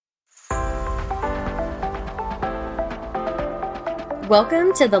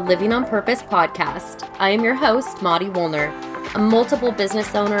Welcome to the Living on Purpose podcast. I am your host, Maudie Woolner, a multiple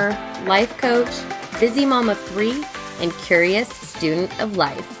business owner, life coach, busy mom of 3, and curious student of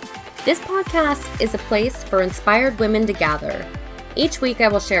life. This podcast is a place for inspired women to gather. Each week I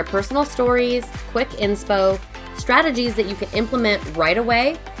will share personal stories, quick inspo, strategies that you can implement right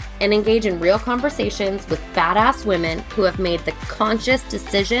away, and engage in real conversations with badass women who have made the conscious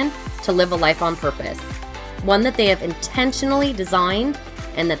decision to live a life on purpose. One that they have intentionally designed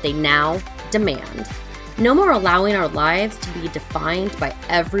and that they now demand. No more allowing our lives to be defined by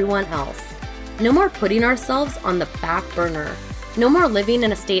everyone else. No more putting ourselves on the back burner. No more living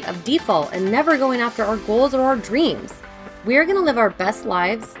in a state of default and never going after our goals or our dreams. We are going to live our best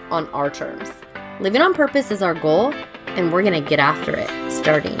lives on our terms. Living on purpose is our goal, and we're going to get after it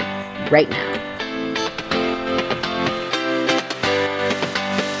starting right now.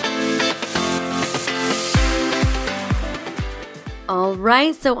 All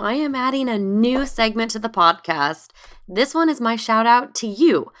right, so I am adding a new segment to the podcast. This one is my shout out to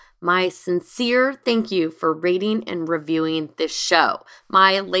you. My sincere thank you for rating and reviewing this show.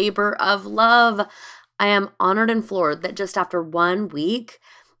 My labor of love. I am honored and floored that just after 1 week,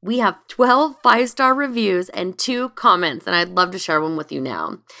 we have 12 5-star reviews and 2 comments, and I'd love to share one with you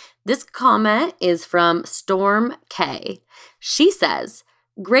now. This comment is from Storm K. She says,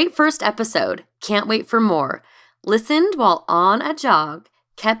 "Great first episode. Can't wait for more. Listened while on a jog.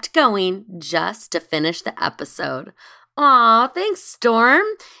 Kept going just to finish the episode." Aw, thanks, Storm.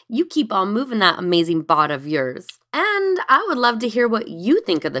 You keep on moving that amazing bot of yours. And I would love to hear what you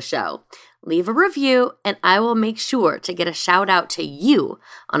think of the show. Leave a review, and I will make sure to get a shout out to you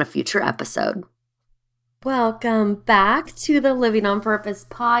on a future episode. Welcome back to the Living on Purpose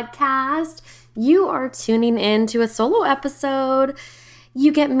podcast. You are tuning in to a solo episode.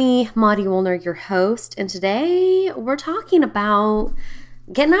 You get me, Maudie Woolner, your host, and today we're talking about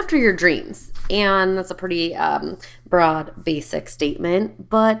getting after your dreams. And that's a pretty broad, basic statement,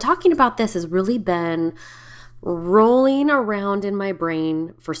 but talking about this has really been rolling around in my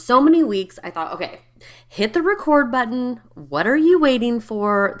brain for so many weeks. I thought, okay, hit the record button. What are you waiting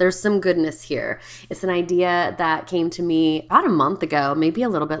for? There's some goodness here. It's an idea that came to me about a month ago, maybe a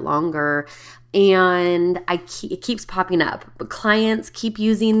little bit longer. And it keeps popping up. Clients keep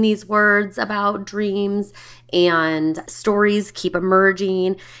using these words about dreams, and stories keep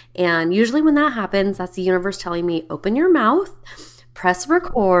emerging. And usually when that happens, that's the universe telling me, open your mouth, press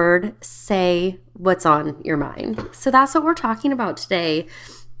record, say what's on your mind. So that's what we're talking about today.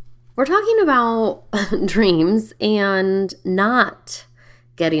 We're talking about dreams and not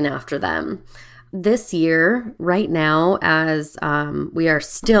getting after them. This year, right now, as we are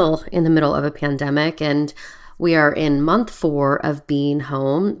still in the middle of a pandemic and we are in month 4 of being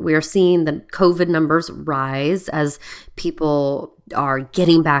home, we are seeing the COVID numbers rise as people are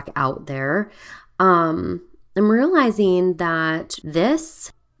getting back out there. I'm realizing that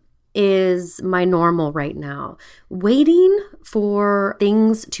this is my normal right now. Waiting for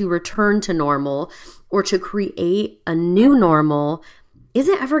things to return to normal or to create a new normal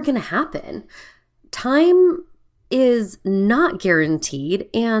isn't ever going to happen. Time is not guaranteed,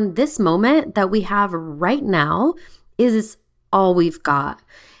 and this moment that we have right now is all we've got.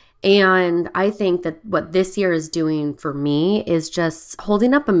 And I think that what this year is doing for me is just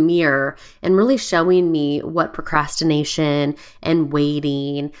holding up a mirror and really showing me what procrastination and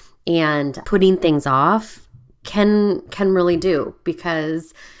waiting and putting things off can really do,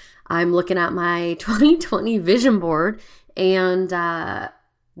 because I'm looking at my 2020 vision board and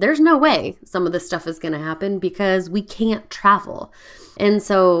there's no way some of this stuff is going to happen because we can't travel. And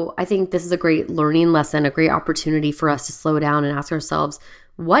so I think this is a great learning lesson, a great opportunity for us to slow down and ask ourselves,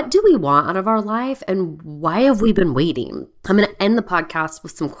 what do we want out of our life and why have we been waiting? I'm going to end the podcast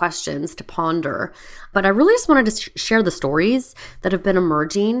with some questions to ponder, but I really just wanted to share the stories that have been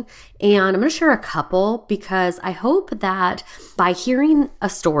emerging, and I'm going to share a couple because I hope that by hearing a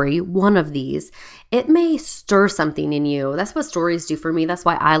story, one of these, it may stir something in you. That's what stories do for me. That's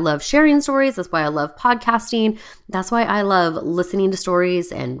why I love sharing stories. That's why I love podcasting. That's why I love listening to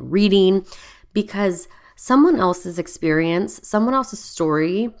stories and reading, because someone else's experience, someone else's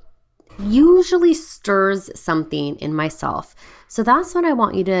story usually stirs something in myself. So that's what I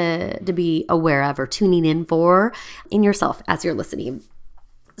want you to be aware of or tuning in for in yourself as you're listening.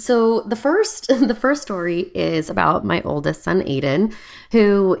 So the first story is about my oldest son, Aiden,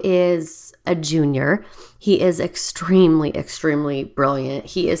 who is a junior. He is extremely, extremely brilliant.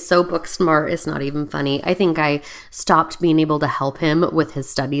 He is so book smart, it's not even funny. I think I stopped being able to help him with his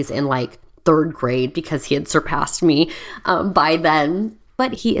studies in like 3rd grade because he had surpassed me by then.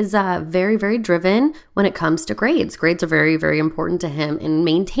 but he is very, very driven when it comes to grades. Grades are very, very important to him, and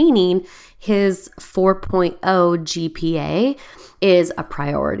maintaining his 4.0 GPA is a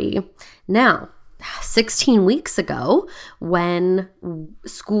priority. Now, 16 weeks ago, when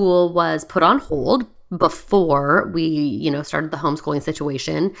school was put on hold before we, started the homeschooling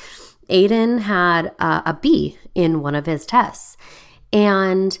situation, Aiden had a B in one of his tests.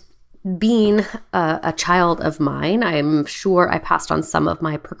 And being a child of mine, I'm sure I passed on some of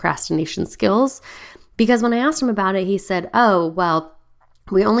my procrastination skills, because when I asked him about it, he said, oh, well,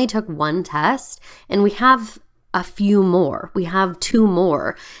 we only took one test and we have a few more. We have 2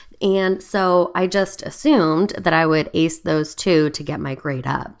 more. And so I just assumed that I would ace those 2 to get my grade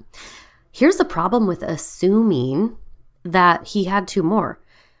up. Here's the problem with assuming that he had 2 more.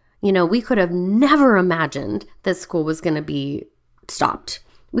 We could have never imagined that school was going to be stopped.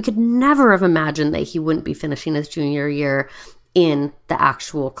 We could never have imagined that he wouldn't be finishing his junior year in the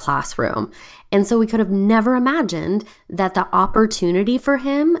actual classroom. And so we could have never imagined that the opportunity for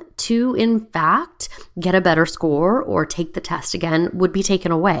him to, in fact, get a better score or take the test again would be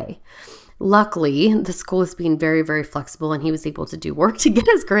taken away. Luckily, the school is being very, very flexible, and he was able to do work to get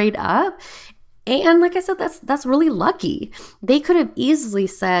his grade up. And like I said, that's really lucky. They could have easily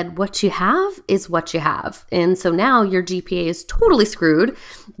said, what you have is what you have. And so now your GPA is totally screwed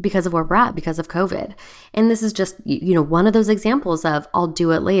because of where we're at, because of COVID. And this is just, one of those examples of, I'll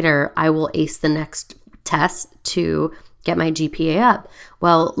do it later. I will ace the next test to get my GPA up.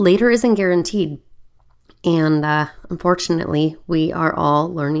 Well, later isn't guaranteed. And unfortunately, we are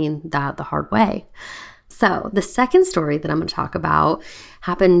all learning that the hard way. So the second story that I'm going to talk about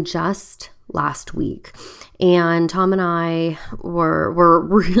happened just last week. And Tom and I were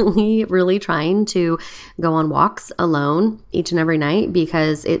really, really trying to go on walks alone each and every night,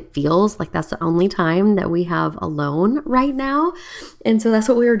 because it feels like that's the only time that we have alone right now. And so that's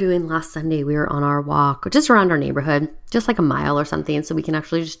what we were doing last Sunday. We were on our walk just around our neighborhood, just like a mile or something, so we can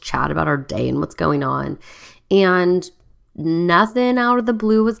actually just chat about our day and what's going on. And nothing out of the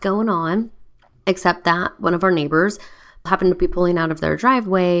blue was going on, except that one of our neighbors happened to be pulling out of their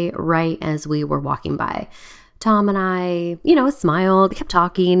driveway right as we were walking by. Tom and I, smiled, kept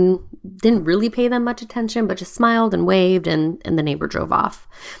talking, didn't really pay them much attention, but just smiled and waved, and the neighbor drove off.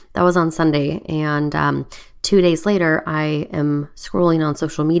 That was on Sunday. And 2 days later, I am scrolling on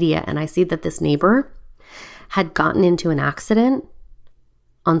social media, and I see that this neighbor had gotten into an accident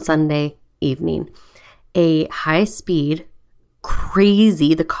on Sunday evening. A high-speed,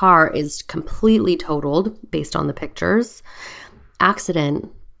 crazy, the car is completely totaled based on the pictures,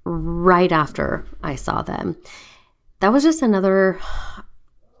 accident right after I saw them. That was just another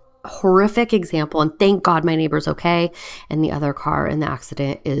horrific example, and thank God my neighbor's okay and the other car in the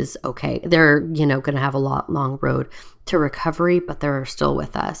accident is okay. They're, going to have a long road to recovery, but they're still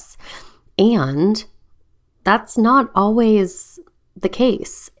with us. And that's not always the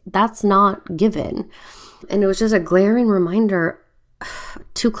case. That's not given. And it was just a glaring reminder,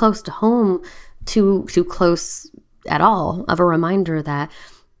 too close to home, too close at all, of a reminder that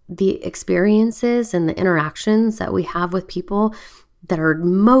the experiences and the interactions that we have with people that are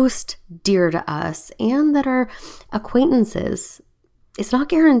most dear to us and that are acquaintances, it's not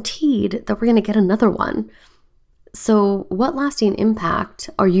guaranteed that we're going to get another one. So what lasting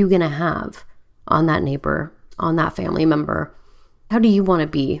impact are you going to have on that neighbor, on that family member? How do you want to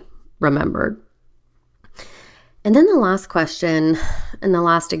be remembered? And then the last question and the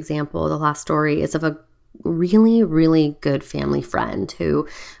last example, the last story, is of a really, really good family friend who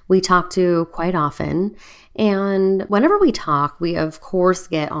we talk to quite often. And whenever we talk, we of course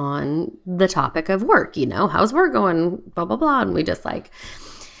get on the topic of work, how's work going, blah, blah, blah. And we just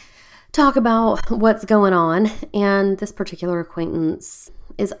talk about what's going on. And this particular acquaintance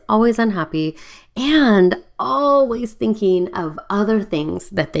is always unhappy and always thinking of other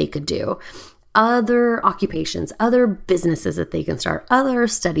things that they could do, other occupations, other businesses that they can start, other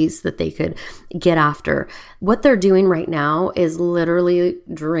studies that they could get after. What they're doing right now is literally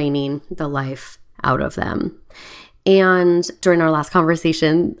draining the life out of them. And during our last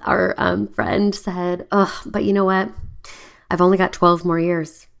conversation, our friend said, but you know what? I've only got 12 more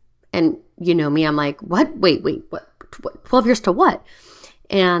years. And you know me, I'm like, what? Wait, what? 12 years to what?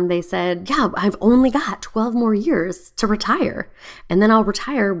 And they said, yeah, I've only got 12 more years to retire. And then I'll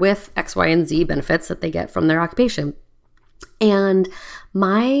retire with X, Y, and Z benefits that they get from their occupation. And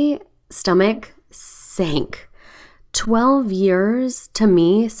my stomach sank. 12 years to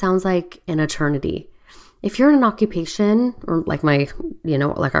me sounds like an eternity. If you're in an occupation, or like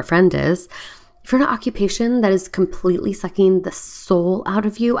our friend is, if you're in an occupation that is completely sucking the soul out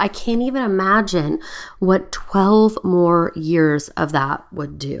of you, I can't even imagine what 12 more years of that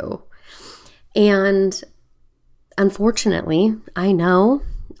would do. And unfortunately, I know,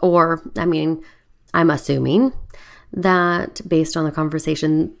 I'm assuming that based on the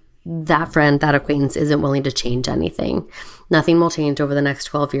conversation, that friend, that acquaintance isn't willing to change anything. Nothing will change over the next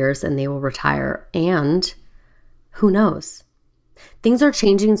 12 years and they will retire. And who knows? Things are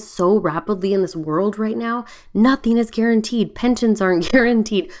changing so rapidly in this world right now. Nothing is guaranteed. Pensions aren't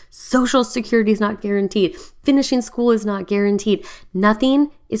guaranteed. Social security is not guaranteed. Finishing school is not guaranteed.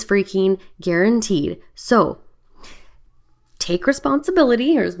 Nothing is freaking guaranteed. So take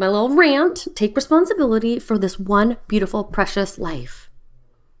responsibility. Here's my little rant. Take responsibility for this one beautiful, precious life.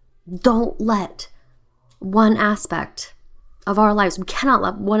 Don't let one aspect of our lives, we cannot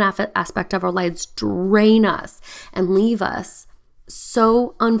let one aspect of our lives drain us and leave us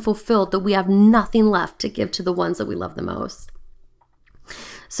so unfulfilled that we have nothing left to give to the ones that we love the most.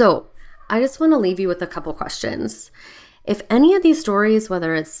 So I just want to leave you with a couple questions. If any of these stories,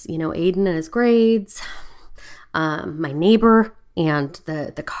 whether it's, Aiden and his grades, my neighbor and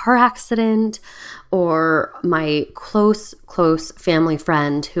the car accident, or my close family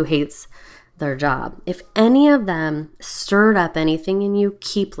friend who hates their job, if any of them stirred up anything in you,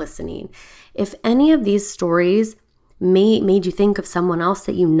 keep listening. If any of these stories made you think of someone else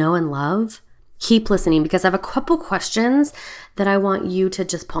that you know and love, keep listening, because I have a couple questions that I want you to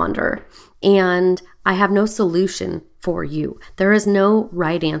just ponder. And I have no solution for you. There is no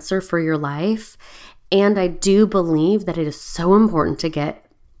right answer for your life. And I do believe that it is so important to get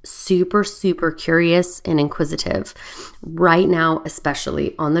super, super curious and inquisitive right now,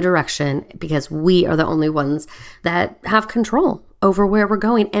 especially on the direction, because we are the only ones that have control over where we're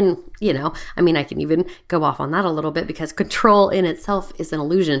going. And, I can even go off on that a little bit, because control in itself is an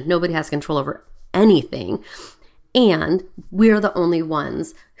illusion. Nobody has control over anything. And we're the only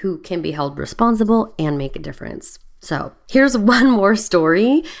ones who can be held responsible and make a difference. So here's one more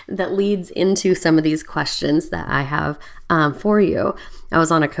story that leads into some of these questions that I have for you. I was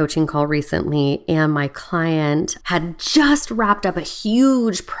on a coaching call recently, and my client had just wrapped up a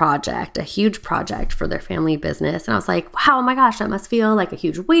huge project for their family business. And I was like, wow, oh my gosh, that must feel like a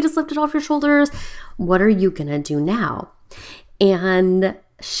huge weight is lifted off your shoulders. What are you going to do now? And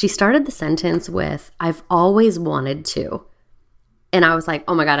she started the sentence with, I've always wanted to. And I was like,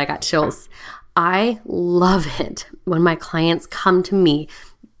 oh my God, I got chills. I love it when my clients come to me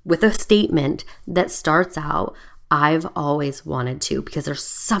with a statement that starts out, I've always wanted to, because there's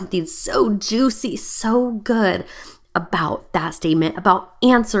something so juicy, so good about that statement, about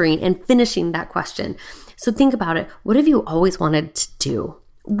answering and finishing that question. So think about it. What have you always wanted to do?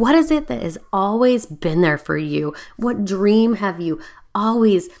 What is it that has always been there for you? What dream have you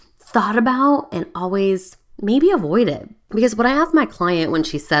always thought about and always maybe avoided? Because what I asked my client when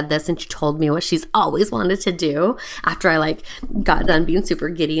she said this and she told me what she's always wanted to do, after I got done being super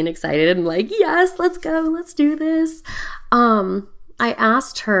giddy and excited and yes, let's go, let's do this. I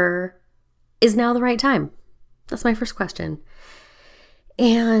asked her, is now the right time? That's my first question.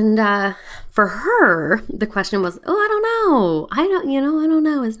 And for her, the question was, I don't know. I don't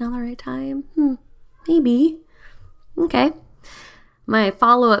know. Is now the right time? Maybe. Okay. My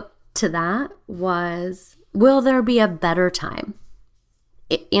follow-up to that was, will there be a better time?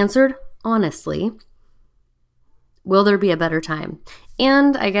 It answered honestly. Will there be a better time?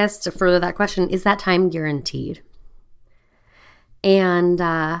 And I guess to further that question, is that time guaranteed? And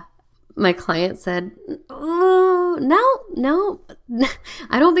my client said, oh, no,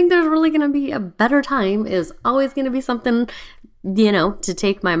 I don't think there's really going to be a better time. It's always going to be something, to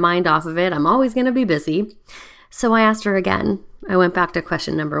take my mind off of it. I'm always going to be busy. So I asked her again. I went back to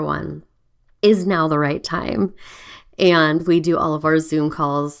question number 1. Is now the right time? And we do all of our Zoom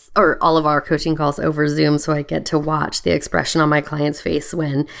calls, or all of our coaching calls over Zoom, so I get to watch the expression on my client's face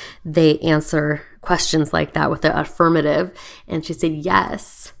when they answer questions like that with the affirmative. And she said,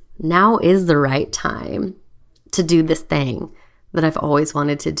 yes, now is the right time to do this thing that I've always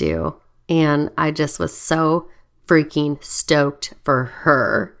wanted to do. And I just was so freaking stoked for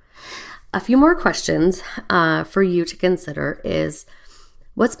her. A few more questions for you to consider is,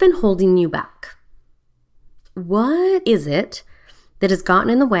 what's been holding you back? What is it that has gotten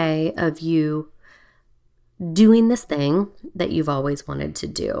in the way of you doing this thing that you've always wanted to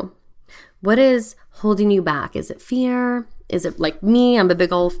do? What is holding you back? Is it fear? Is it like me? I'm a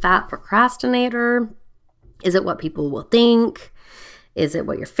big old fat procrastinator. Is it what people will think? Is it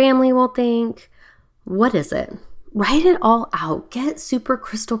what your family will think? What is it? Write it all out. Get super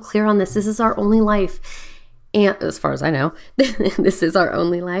crystal clear on this. This is our only life. And as far as I know, this is our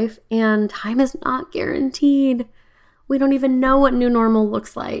only life, and time is not guaranteed. We don't even know what new normal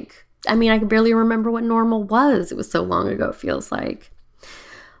looks like. I mean, I can barely remember what normal was. It was so long ago, it feels like.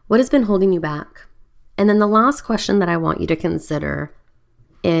 What has been holding you back? And then the last question that I want you to consider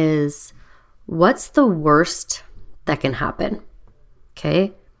is, what's the worst that can happen?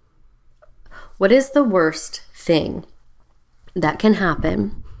 Okay? What is the worst thing that can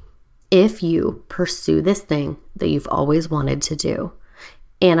happen if you pursue this thing that you've always wanted to do?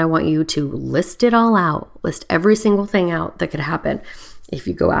 And I want you to list it all out, list every single thing out that could happen if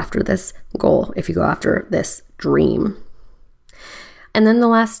you go after this goal, if you go after this dream. And then the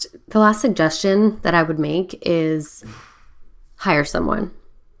last suggestion that I would make is hire someone,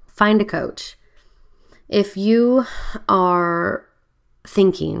 find a coach. If you are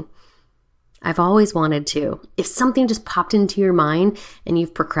thinking, I've always wanted to, if something just popped into your mind and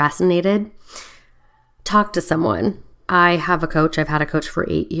you've procrastinated, talk to someone. I have a coach. I've had a coach for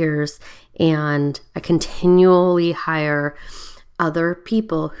 8 years, and I continually hire other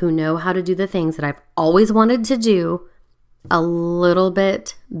people who know how to do the things that I've always wanted to do a little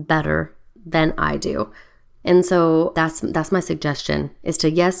bit better than I do. And so that's my suggestion, is to,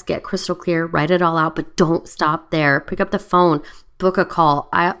 yes, get crystal clear, write it all out, but don't stop there. Pick up the phone, book a call.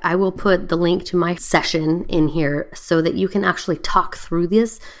 I will put the link to my session in here so that you can actually talk through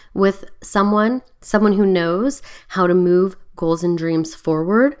this with someone who knows how to move goals and dreams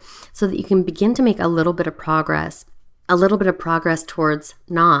forward, so that you can begin to make a little bit of progress towards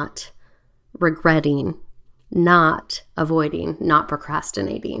not regretting, not avoiding, not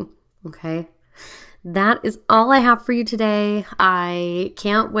procrastinating. Okay? That is all I have for you today. I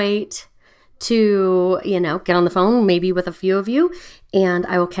can't wait to, get on the phone maybe with a few of you, and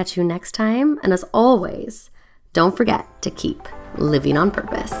I will catch you next time. And as always, don't forget to keep living on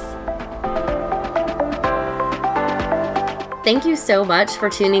purpose. Thank you so much for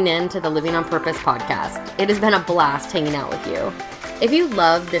tuning in to the Living on Purpose podcast. It has been a blast hanging out with you. If you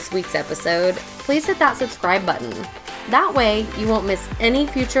loved this week's episode, please hit that subscribe button. That way, you won't miss any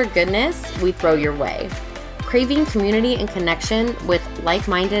future goodness we throw your way. Craving community and connection with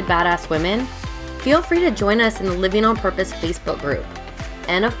like-minded badass women? Feel free to join us in the Living on Purpose Facebook group.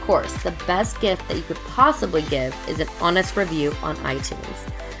 And of course, the best gift that you could possibly give is an honest review on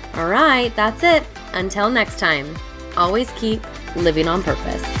iTunes. All right, that's it. Until next time, always keep living on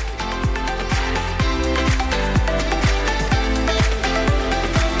purpose.